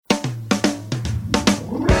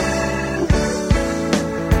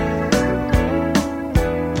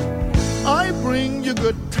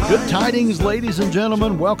Good tidings, ladies and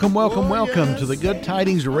gentlemen. Welcome to the Good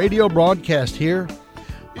Tidings radio broadcast here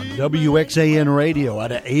on WXAN Radio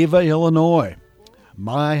out of Ava, Illinois.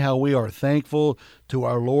 My, how we are thankful to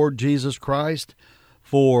our Lord Jesus Christ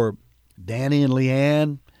for Danny and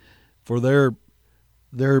Leanne, for their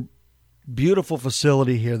beautiful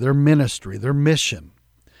facility here, their ministry, their mission,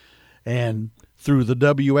 and through the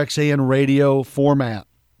WXAN radio format.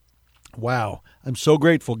 Wow, I'm so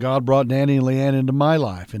grateful God brought Danny and Leanne into my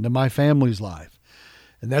life, into my family's life.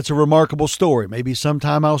 And that's a remarkable story. Maybe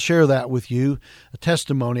sometime I'll share that with you, a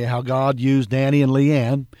testimony of how God used Danny and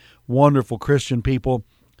Leanne, wonderful Christian people,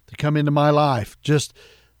 to come into my life just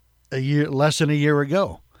less than a year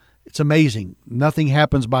ago. It's amazing. Nothing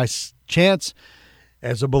happens by chance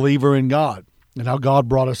as a believer in God, and how God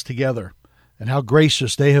brought us together, and how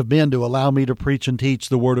gracious they have been to allow me to preach and teach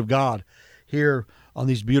the Word of God here on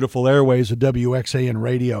these beautiful airways of WXAN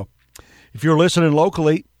Radio. If you're listening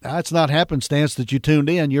locally, it's not happenstance that you tuned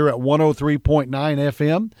in. You're at 103.9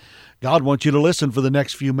 FM. God wants you to listen for the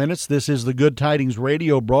next few minutes. This is the Good Tidings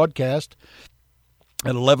radio broadcast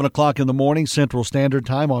at 11 o'clock in the morning, Central Standard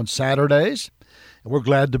Time on Saturdays. And we're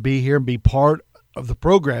glad to be here and be part of the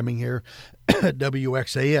programming here at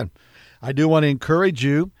WXAN. I do want to encourage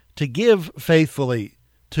you to give faithfully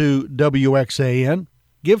to WXAN.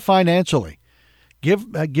 Give financially.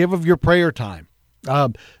 Give of your prayer time.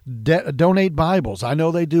 Donate Bibles. I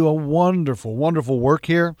know they do a wonderful, wonderful work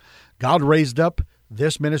here. God raised up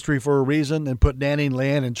this ministry for a reason and put Danny and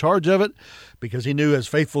Leanne in charge of it because he knew as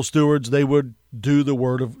faithful stewards they would do the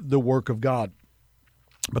work of God.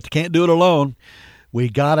 But they can't do it alone. We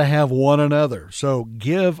got to have one another. So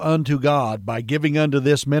give unto God by giving unto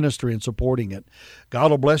this ministry and supporting it.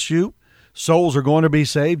 God will bless you. Souls are going to be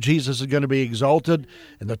saved. Jesus is going to be exalted.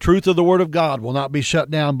 And the truth of the Word of God will not be shut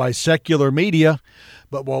down by secular media,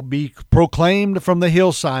 but will be proclaimed from the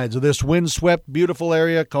hillsides of this windswept, beautiful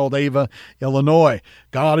area called Ava, Illinois.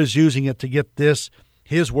 God is using it to get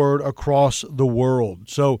His Word across the world.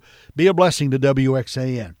 So be a blessing to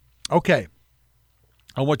WXAN. Okay.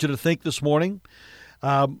 I want you to think this morning.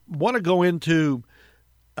 Want to go into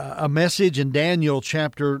a message in Daniel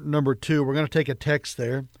chapter number 2. We're going to take a text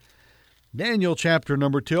there. Daniel chapter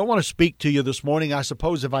number 2. I want to speak to you this morning. I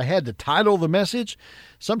suppose if I had to title the message,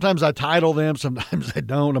 sometimes I title them, sometimes I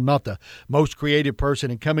don't. I'm not the most creative person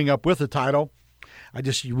in coming up with a title. I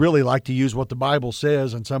just really like to use what the Bible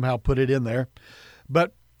says and somehow put it in there.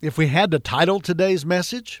 But if we had to title today's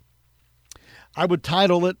message, I would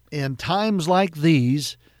title it, In Times Like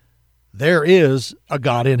These, There Is a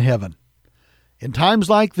God in Heaven. In times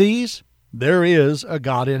like these, there is a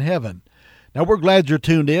God in heaven. Now, we're glad you're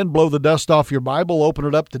tuned in. Blow the dust off your Bible. Open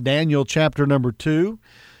it up to Daniel chapter number 2.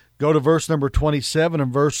 Go to verse number 27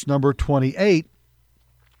 and verse number 28.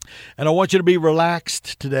 And I want you to be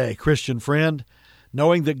relaxed today, Christian friend,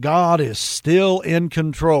 knowing that God is still in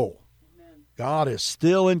control. Amen. God is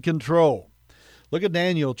still in control. Look at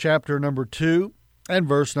Daniel chapter number 2 and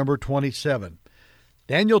verse number 27.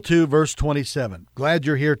 Daniel 2, verse 27. Glad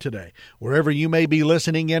you're here today. Wherever you may be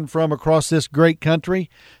listening in from across this great country,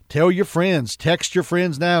 tell your friends, text your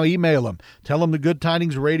friends now, email them. Tell them the Good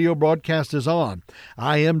Tidings radio broadcast is on.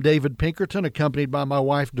 I am David Pinkerton, accompanied by my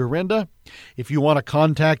wife, Dorinda. If you want to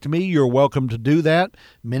contact me, you're welcome to do that.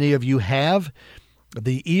 Many of you have.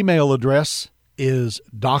 The email address is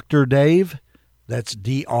Dr. Dave, that's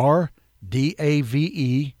DRDAVE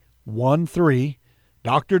 13,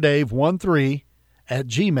 Dr. Dave 13 at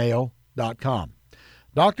gmail.com.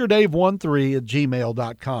 drdave13 at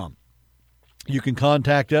gmail.com. You can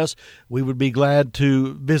contact us. We would be glad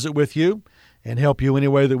to visit with you and help you any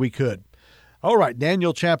way that we could. All right,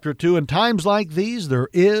 Daniel chapter 2. In times like these, there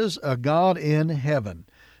is a God in heaven.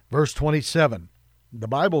 Verse 27. The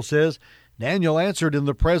Bible says, Daniel answered in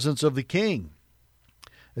the presence of the king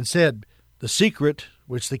and said, The secret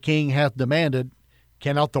which the king hath demanded,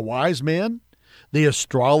 cannot the wise men, the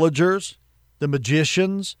astrologers, the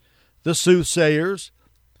magicians, the soothsayers,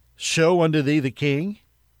 show unto thee the king?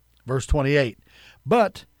 Verse 28,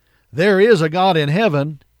 But there is a God in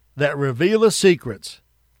heaven that revealeth secrets,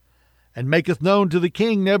 and maketh known to the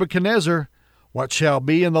king Nebuchadnezzar what shall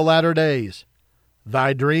be in the latter days,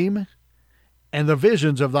 thy dream, and the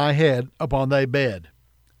visions of thy head upon thy bed.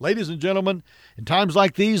 Ladies and gentlemen, in times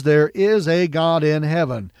like these, there is a God in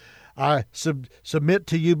heaven. I submit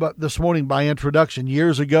to you this morning by introduction,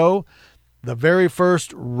 years ago, the very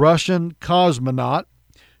first Russian cosmonaut,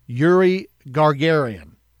 Yuri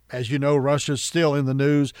Gagarin. As you know, Russia's still in the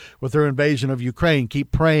news with their invasion of Ukraine.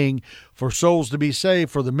 Keep praying for souls to be saved,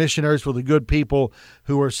 for the missionaries, for the good people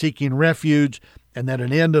who are seeking refuge, and that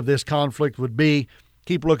an end of this conflict would be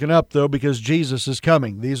Keep looking up, though, because Jesus is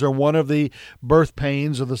coming. These are one of the birth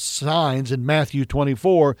pains or the signs in Matthew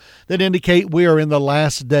 24 that indicate we are in the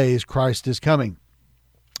last days. Christ is coming.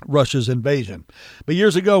 Russia's invasion. But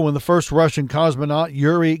years ago, when the first Russian cosmonaut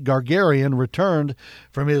Yuri Gagarin returned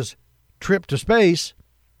from his trip to space,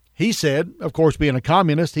 he said, of course being a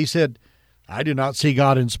communist, he said, "I do not see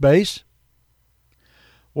God in space."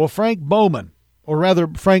 Well, Frank Borman,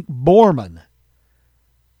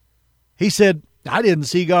 he said, "I didn't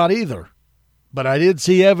see God either, but I did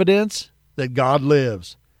see evidence that God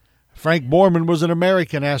lives." Frank Borman was an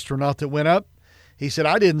American astronaut that went up. He said,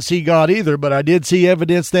 "I didn't see God either, but I did see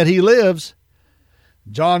evidence that he lives."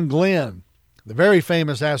 John Glenn, the very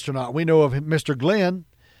famous astronaut, we know of Mr. Glenn,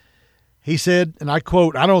 he said, and I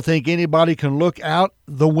quote, "I don't think anybody can look out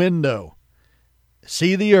the window,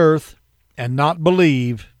 see the earth, and not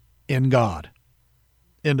believe in God."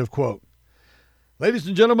 End of quote. Ladies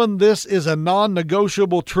and gentlemen, this is a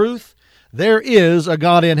non-negotiable truth. There is a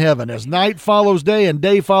God in heaven. As night follows day and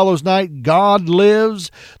day follows night, God lives.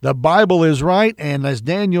 The Bible is right. And as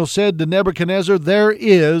Daniel said to Nebuchadnezzar, there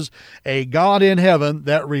is a God in heaven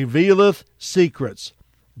that revealeth secrets.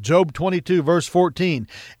 Job 22, verse 14,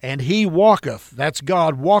 "And he walketh," that's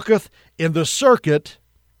God, "walketh in the circuit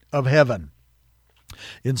of heaven."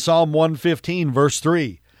 In Psalm 115, verse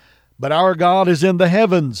 3, "But our God is in the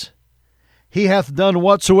heavens. He hath done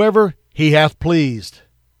whatsoever he hath pleased."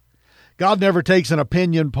 God never takes an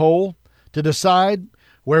opinion poll to decide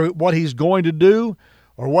what he's going to do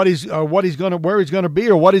or where he's going to be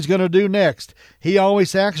or what he's going to do next. He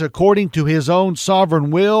always acts according to his own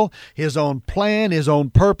sovereign will, his own plan, his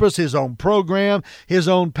own purpose, his own program, his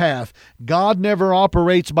own path. God never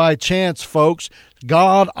operates by chance, folks.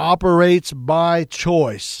 God operates by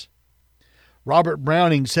choice. Robert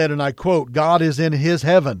Browning said, and I quote, "God is in his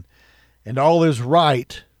heaven, and all is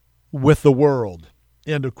right with the world."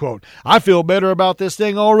 End of quote. I feel better about this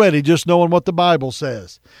thing already just knowing what the Bible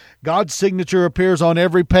says. God's signature appears on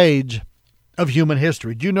every page of human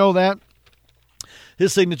history. Do you know that?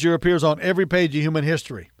 His signature appears on every page of human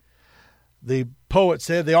history. The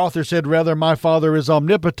author said, rather, "My Father is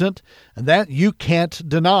omnipotent," and that you can't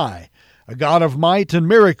deny. A God of might and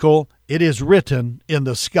miracle, it is written in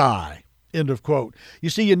the sky. End of quote. You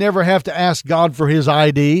see, you never have to ask God for his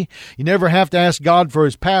ID. You never have to ask God for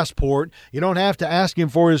his passport. You don't have to ask him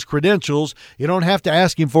for his credentials. You don't have to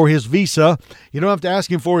ask him for his visa. You don't have to ask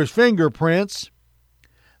him for his fingerprints.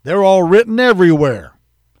 They're all written everywhere.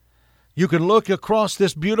 You can look across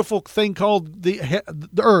this beautiful thing called the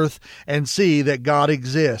earth and see that God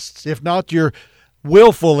exists. If not, you're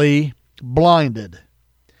willfully blinded.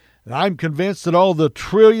 And I'm convinced that all the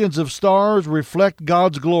trillions of stars reflect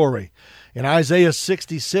God's glory. In Isaiah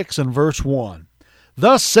 66 and verse 1,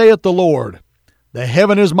 "Thus saith the Lord, the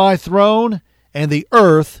heaven is my throne, and the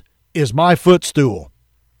earth is my footstool."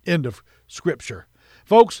 End of Scripture.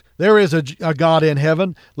 Folks, there is a God in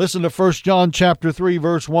heaven. Listen to 1 John chapter 3,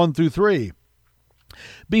 verse 1 through 3.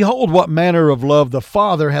 "Behold, what manner of love the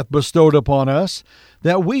Father hath bestowed upon us,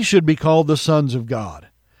 that we should be called the sons of God.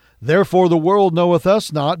 Therefore the world knoweth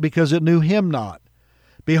us not, because it knew him not.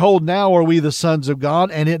 Behold, now are we the sons of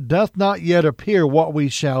God, and it doth not yet appear what we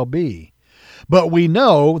shall be. But we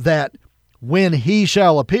know that when he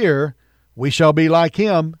shall appear, we shall be like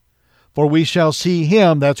him, for we shall see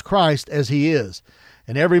him," that's Christ, "as he is.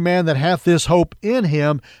 And every man that hath this hope in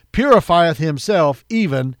him purifieth himself,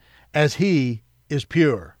 even as he is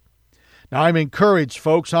pure." Now, I'm encouraged,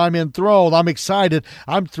 folks. I'm enthralled. I'm excited.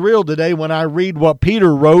 I'm thrilled today when I read what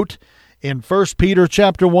Peter wrote in 1 Peter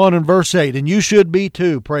chapter 1 and verse 8. And you should be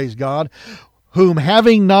too, praise God. "Whom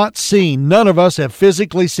having not seen," none of us have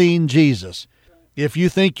physically seen Jesus. If you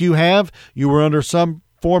think you have, you were under some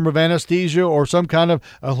form of anesthesia or some kind of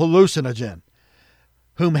a hallucinogen.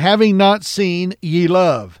 "Whom having not seen ye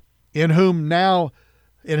love, in whom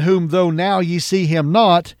though now ye see him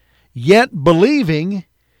not, yet believing,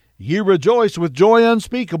 ye rejoice with joy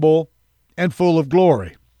unspeakable and full of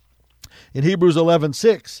glory." In Hebrews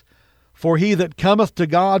 11:6, "For he that cometh to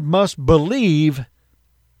God must believe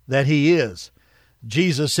that he is."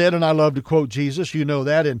 Jesus said, and I love to quote Jesus, you know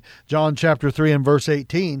that, in John chapter 3 and verse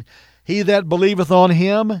 18, "He that believeth on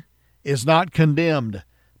him is not condemned,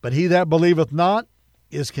 but he that believeth not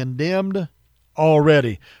is condemned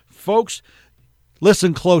already." Folks,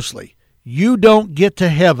 listen closely. You don't get to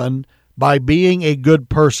heaven by being a good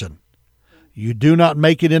person. You do not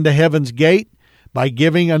make it into heaven's gate by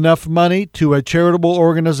giving enough money to a charitable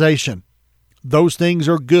organization. Those things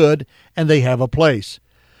are good and they have a place.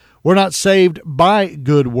 We're not saved by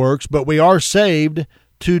good works, but we are saved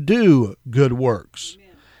to do good works.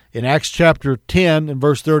 Amen. In Acts chapter 10 and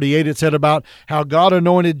verse 38, it said about how God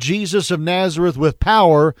anointed Jesus of Nazareth with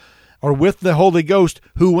power, or with the Holy Ghost,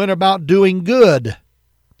 who went about doing good.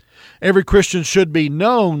 Every Christian should be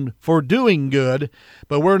known for doing good,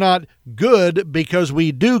 but we're not good because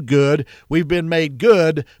we do good. We've been made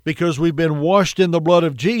good because we've been washed in the blood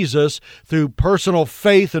of Jesus through personal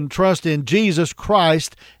faith and trust in Jesus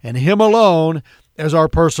Christ and Him alone as our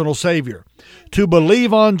personal Savior. To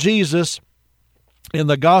believe on Jesus in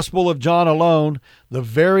the Gospel of John alone, the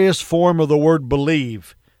various form of the word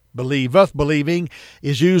believe, believeth, believing,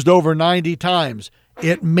 is used over 90 times.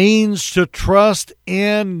 It means to trust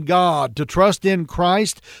in God, to trust in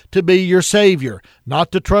Christ to be your Savior,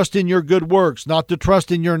 not to trust in your good works, not to trust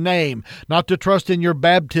in your name, not to trust in your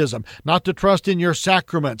baptism, not to trust in your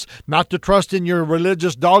sacraments, not to trust in your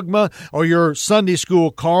religious dogma or your Sunday school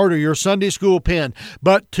card or your Sunday school pen,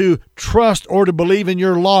 but to trust or to believe in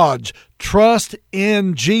your lodge. Trust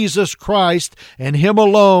in Jesus Christ and Him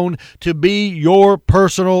alone to be your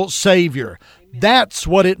personal Savior. That's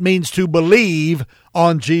what it means to believe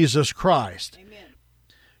on Jesus Christ. Amen.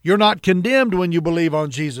 You're not condemned when you believe on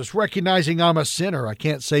Jesus, recognizing I'm a sinner. I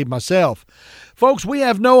can't save myself. Folks, we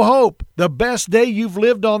have no hope. The best day you've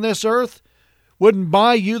lived on this earth wouldn't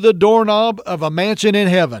buy you the doorknob of a mansion in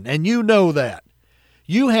heaven, and you know that.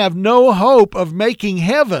 You have no hope of making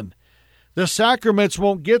heaven. The sacraments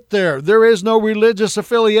won't get there. There is no religious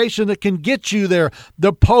affiliation that can get you there.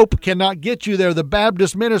 The Pope cannot get you there. The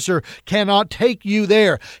Baptist minister cannot take you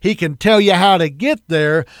there. He can tell you how to get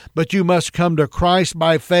there, but you must come to Christ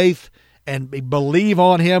by faith and believe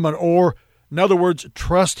on Him, or, in other words,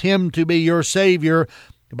 trust Him to be your Savior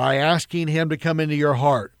by asking Him to come into your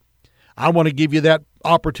heart. I want to give you that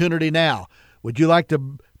opportunity now. Would you like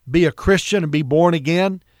to be a Christian and be born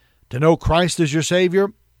again, to know Christ as your Savior?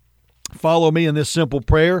 Follow me in this simple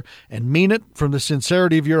prayer and mean it from the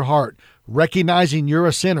sincerity of your heart, recognizing you're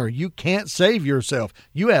a sinner. You can't save yourself.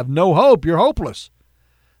 You have no hope. You're hopeless.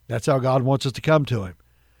 That's how God wants us to come to Him.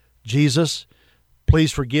 Jesus,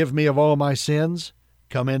 please forgive me of all my sins.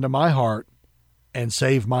 Come into my heart and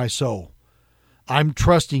save my soul. I'm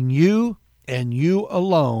trusting you and you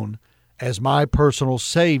alone as my personal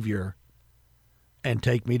Savior, and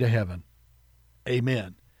take me to heaven.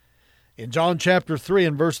 Amen. In John chapter 3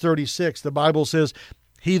 and verse 36, the Bible says,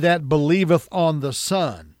 He that believeth on the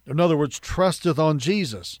Son, in other words, trusteth on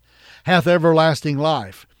Jesus, hath everlasting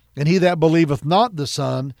life. And he that believeth not the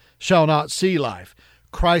Son shall not see life.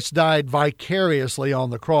 Christ died vicariously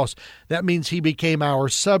on the cross. That means He became our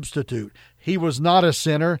substitute. He was not a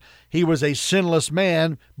sinner. He was a sinless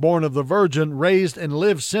man, born of the Virgin, raised and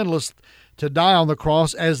lived sinless to die on the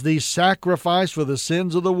cross as the sacrifice for the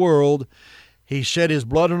sins of the world. He shed His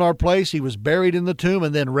blood in our place. He was buried in the tomb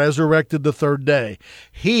and then resurrected the third day.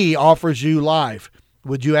 He offers you life.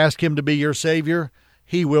 Would you ask Him to be your Savior?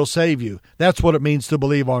 He will save you. That's what it means to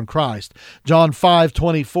believe on Christ. John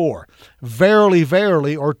 5:24. Verily,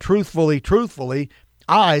 verily, or truthfully, truthfully,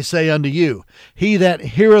 I say unto you, he that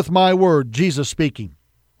heareth my word, Jesus speaking,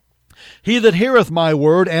 he that heareth my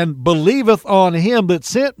word and believeth on Him that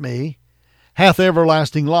sent me, hath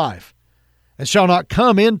everlasting life, and shall not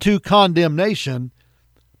come into condemnation,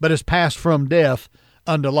 but is passed from death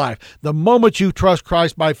unto life. The moment you trust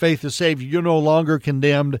Christ by faith as Savior, you're no longer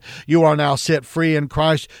condemned. You are now set free in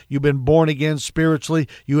Christ. You've been born again spiritually.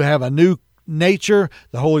 You have a new nature.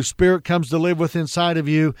 The Holy Spirit comes to live within inside of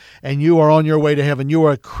you, and you are on your way to heaven. You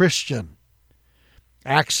are a Christian.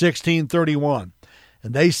 Acts 16:31.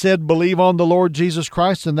 And they said, Believe on the Lord Jesus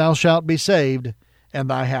Christ, and thou shalt be saved, and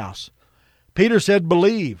thy house. Peter said,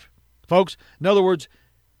 Believe. Folks, in other words,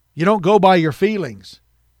 you don't go by your feelings.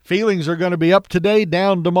 Feelings are going to be up today,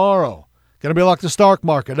 down tomorrow. Going to be like the stock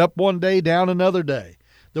market, up one day, down another day.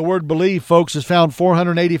 The word believe, folks, is found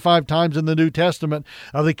 485 times in the New Testament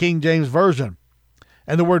of the King James Version.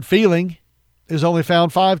 And the word feeling is only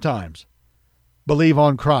found 5 times. Believe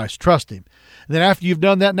on Christ. Trust Him. And then after you've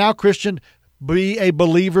done that, now, Christian, be a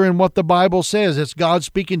believer in what the Bible says. It's God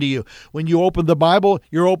speaking to you. When you open the Bible,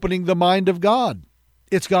 you're opening the mind of God.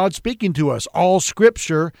 It's God speaking to us. All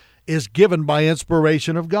Scripture is given by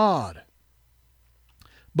inspiration of God.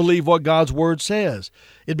 Believe what God's Word says.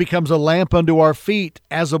 It becomes a lamp unto our feet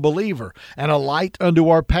as a believer and a light unto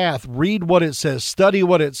our path. Read what it says. Study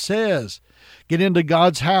what it says. Get into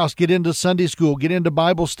God's house. Get into Sunday school. Get into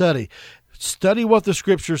Bible study. Study what the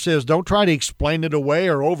Scripture says. Don't try to explain it away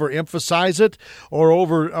or overemphasize it or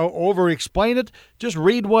over-explain it. Just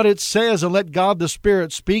read what it says and let God the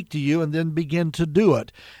Spirit speak to you, and then begin to do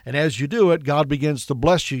it. And as you do it, God begins to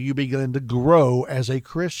bless you. You begin to grow as a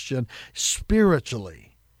Christian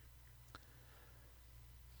spiritually.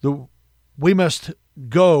 The we must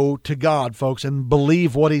go to God, folks, and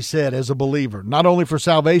believe what he said as a believer, not only for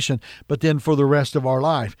salvation, but then for the rest of our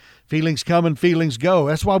life. Feelings come and feelings go.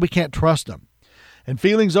 That's why we can't trust them. And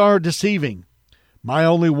feelings are deceiving. My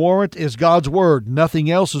only warrant is God's word. Nothing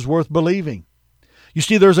else is worth believing. You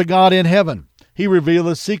see, there's a God in heaven. He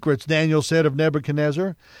revealeth secrets, Daniel said of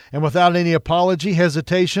Nebuchadnezzar, and without any apology,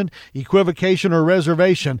 hesitation, equivocation, or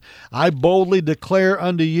reservation, I boldly declare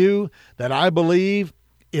unto you that I believe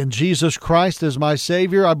in Jesus Christ as my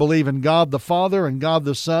Savior. I believe in God the Father and God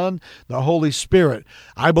the Son, the Holy Spirit.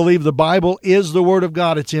 I believe the Bible is the Word of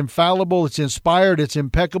God. It's infallible, it's inspired, it's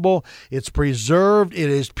impeccable, it's preserved, it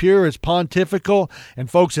is pure, it's pontifical, and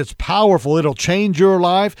folks, it's powerful. It'll change your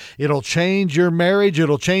life. It'll change your marriage.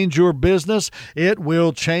 It'll change your business. It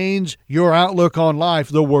will change your outlook on life,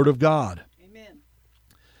 the Word of God. Amen.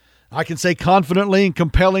 I can say confidently and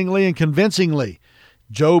compellingly and convincingly,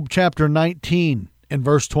 Job chapter 19, in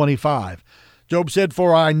verse 25. Job said,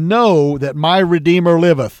 for I know that my Redeemer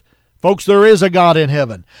liveth. Folks, there is a God in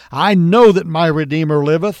heaven. I know that my Redeemer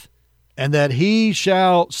liveth, and that he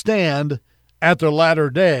shall stand at the latter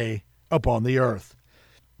day upon the earth.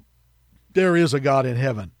 There is a God in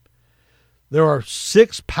heaven. There are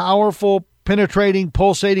 6 powerful, penetrating,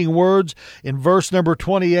 pulsating words in verse number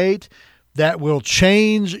 28 that will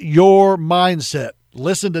change your mindset.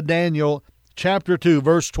 Listen to Daniel chapter 2,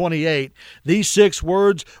 verse 28. These 6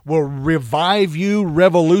 words will revive you,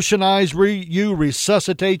 revolutionize you,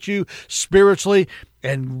 resuscitate you spiritually,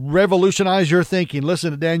 and revolutionize your thinking.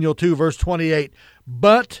 Listen to Daniel 2, verse 28.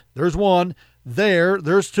 But, there's 1,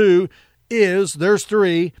 there's 2, there's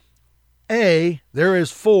 3, there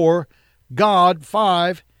is 4, God,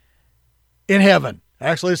 5, in heaven.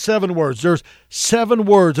 Actually, it's 7 words. There's 7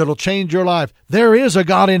 words that'll change your life. There is a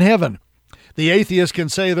God in heaven. The atheist can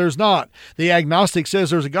say there's not. The agnostic says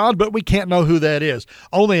there's a God, but we can't know who that is.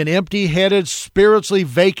 Only an empty-headed, spiritually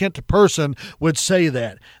vacant person would say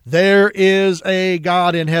that. There is a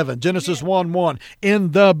God in heaven. Genesis 1:1.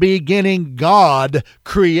 In the beginning, God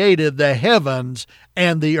created the heavens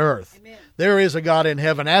and the earth. Amen. There is a God in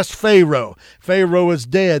heaven. Ask Pharaoh. Pharaoh is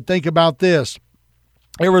dead. Think about this.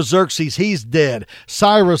 Artaxerxes, he's dead.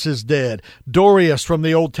 Cyrus is dead. Darius from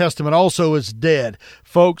the Old Testament also is dead.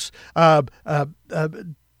 Folks,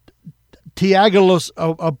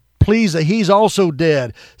 Tiagalus Plesa, he's also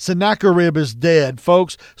dead. Sennacherib is dead.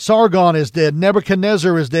 Folks, Sargon is dead.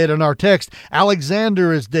 Nebuchadnezzar is dead in our text.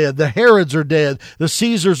 Alexander is dead. The Herods are dead. The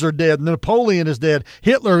Caesars are dead. Napoleon is dead.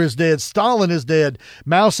 Hitler is dead. Stalin is dead.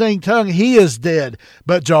 Mao Zedong, he is dead.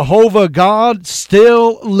 But Jehovah God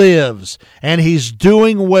still lives, and he's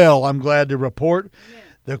doing well, I'm glad to report. Amen.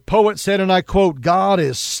 The poet said, and I quote, God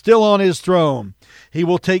is still on his throne. He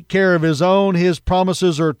will take care of his own. His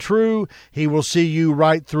promises are true. He will see you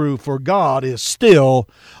right through, for God is still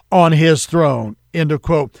on his throne. End of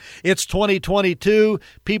quote. It's 2022.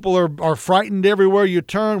 People are frightened everywhere you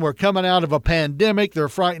turn. We're coming out of a pandemic. They're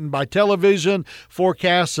frightened by television,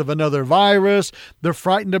 forecasts of another virus. They're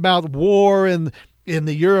frightened about war in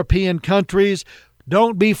the European countries.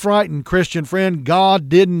 Don't be frightened, Christian friend. God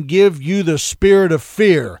didn't give you the spirit of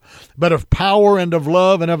fear, but of power and of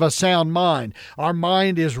love and of a sound mind. Our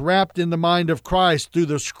mind is wrapped in the mind of Christ through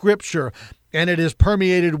the Scripture, and it is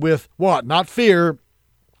permeated with what? Not fear,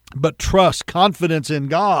 but trust, confidence in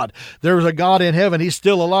God. There's a God in heaven. He's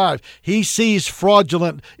still alive. He sees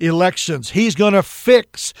fraudulent elections. He's going to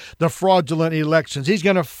fix the fraudulent elections. He's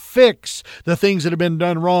going to fix the things that have been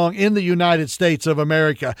done wrong in the United States of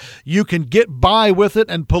America. You can get by with it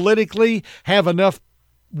and politically have enough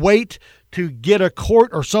weight to get a court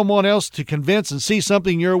or someone else to convince and see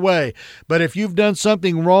something your way. But if you've done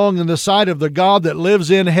something wrong in the sight of the God that lives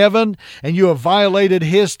in heaven and you have violated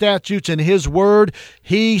his statutes and his word,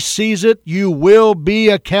 he sees it. You will be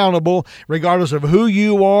accountable regardless of who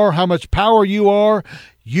you are, how much power you are.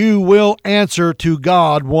 You will answer to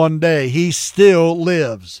God one day. He still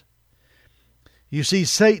lives. You see,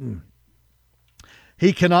 Satan,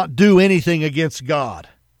 he cannot do anything against God,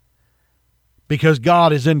 because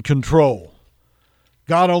God is in control.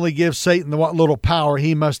 God only gives Satan what little power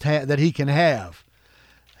he must have, that he can have.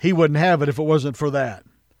 He wouldn't have it if it wasn't for that.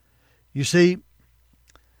 You see,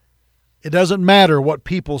 it doesn't matter what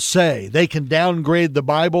people say. They can downgrade the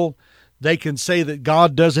Bible. They can say that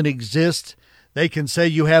God doesn't exist. They can say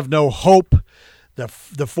you have no hope.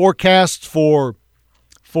 The forecasts for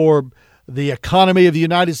the economy of the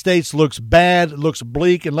United States looks bad, looks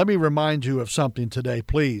bleak. And let me remind you of something today,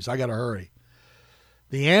 please. I got to hurry.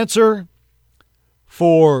 The answer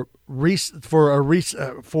for a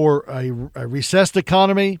recessed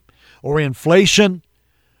economy or inflation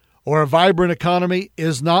or a vibrant economy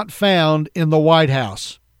is not found in the White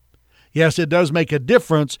House. Yes, it does make a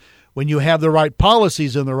difference when you have the right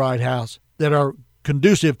policies in the right house that are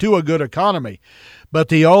conducive to a good economy. But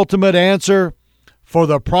the ultimate answer for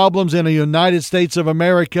the problems in the United States of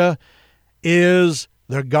America is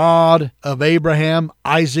the God of Abraham,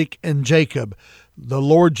 Isaac, and Jacob, the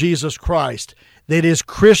Lord Jesus Christ. That is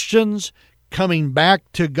Christians coming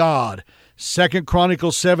back to God. 2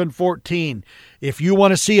 Chronicles 7:14. If you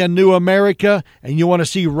want to see a new America and you want to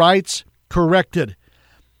see rights corrected,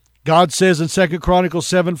 God says in 2 Chronicles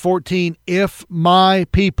 7:14, if my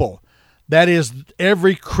people, that is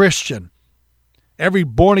every Christian, every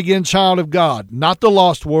born-again child of God, not the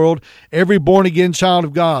lost world, every born-again child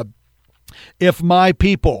of God, if my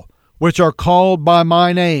people, which are called by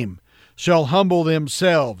my name, shall humble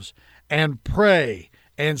themselves and pray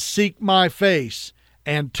and seek my face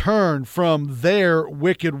and turn from their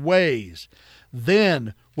wicked ways,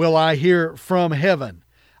 then will I hear from heaven.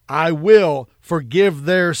 I will forgive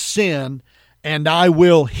their sin, and I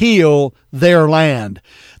will heal their land.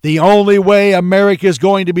 The only way America is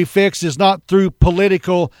going to be fixed is not through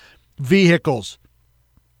political vehicles.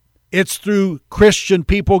 It's through Christian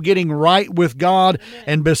people getting right with God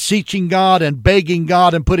and beseeching God and begging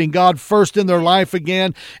God and putting God first in their life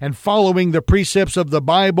again and following the precepts of the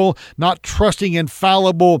Bible, not trusting in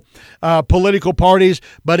fallible political parties,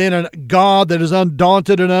 but in a God that is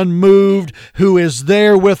undaunted and unmoved, who is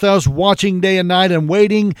there with us watching day and night and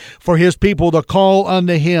waiting for his people to call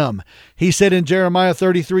unto him. He said in Jeremiah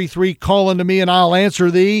 33:3, call unto me and I'll answer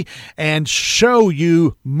thee and show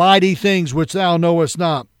you mighty things which thou knowest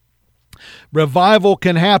not. Revival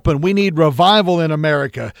can happen. We need revival in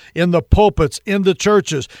America, in the pulpits, in the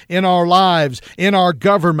churches, in our lives, in our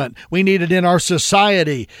government. We need it in our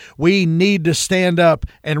society. We need to stand up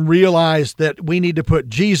and realize that we need to put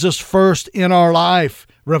Jesus first in our life.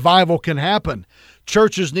 Revival can happen.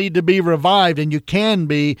 Churches need to be revived, and you can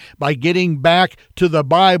be by getting back to the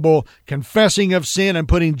Bible, confessing of sin, and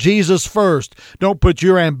putting Jesus first. Don't put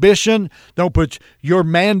your ambition. Don't put your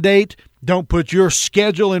mandate. Don't put your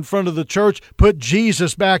schedule in front of the church. Put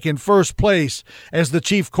Jesus back in first place as the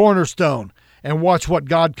chief cornerstone, and watch what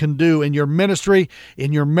God can do in your ministry,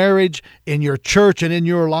 in your marriage, in your church, and in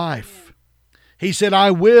your life. He said,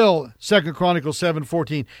 I will, 2 Chronicles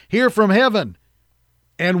 7:14, hear from heaven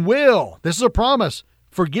and will, this is a promise,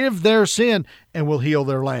 forgive their sin and will heal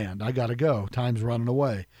their land. I got to go. Time's running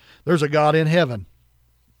away. There's a God in heaven.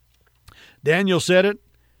 Daniel said it.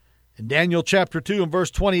 In Daniel chapter 2 and verse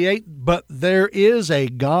 28, but there is a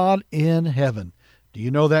God in heaven. Do you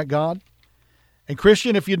know that God? And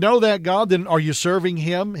Christian, if you know that God, then are you serving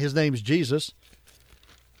him? His name's Jesus.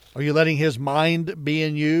 Are you letting his mind be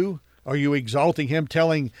in you? Are you exalting him,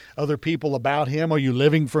 telling other people about him? Are you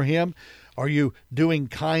living for him? Are you doing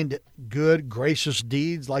kind, good, gracious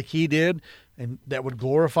deeds like he did and that would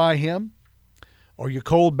glorify him? Are you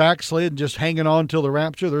cold, backslid, just hanging on till the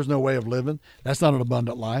rapture? There's no way of living. That's not an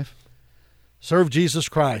abundant life. Serve Jesus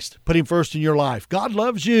Christ. Put him first in your life. God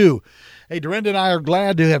loves you. Hey, Dorinda and I are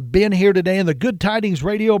glad to have been here today in the Good Tidings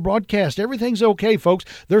radio broadcast. Everything's okay, folks.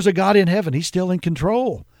 There's a God in heaven. He's still in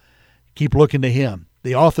control. Keep looking to him,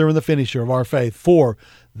 the author and the finisher of our faith, for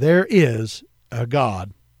there is a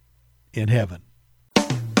God in heaven.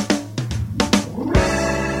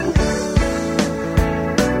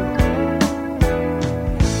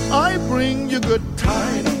 I bring you good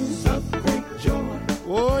tidings.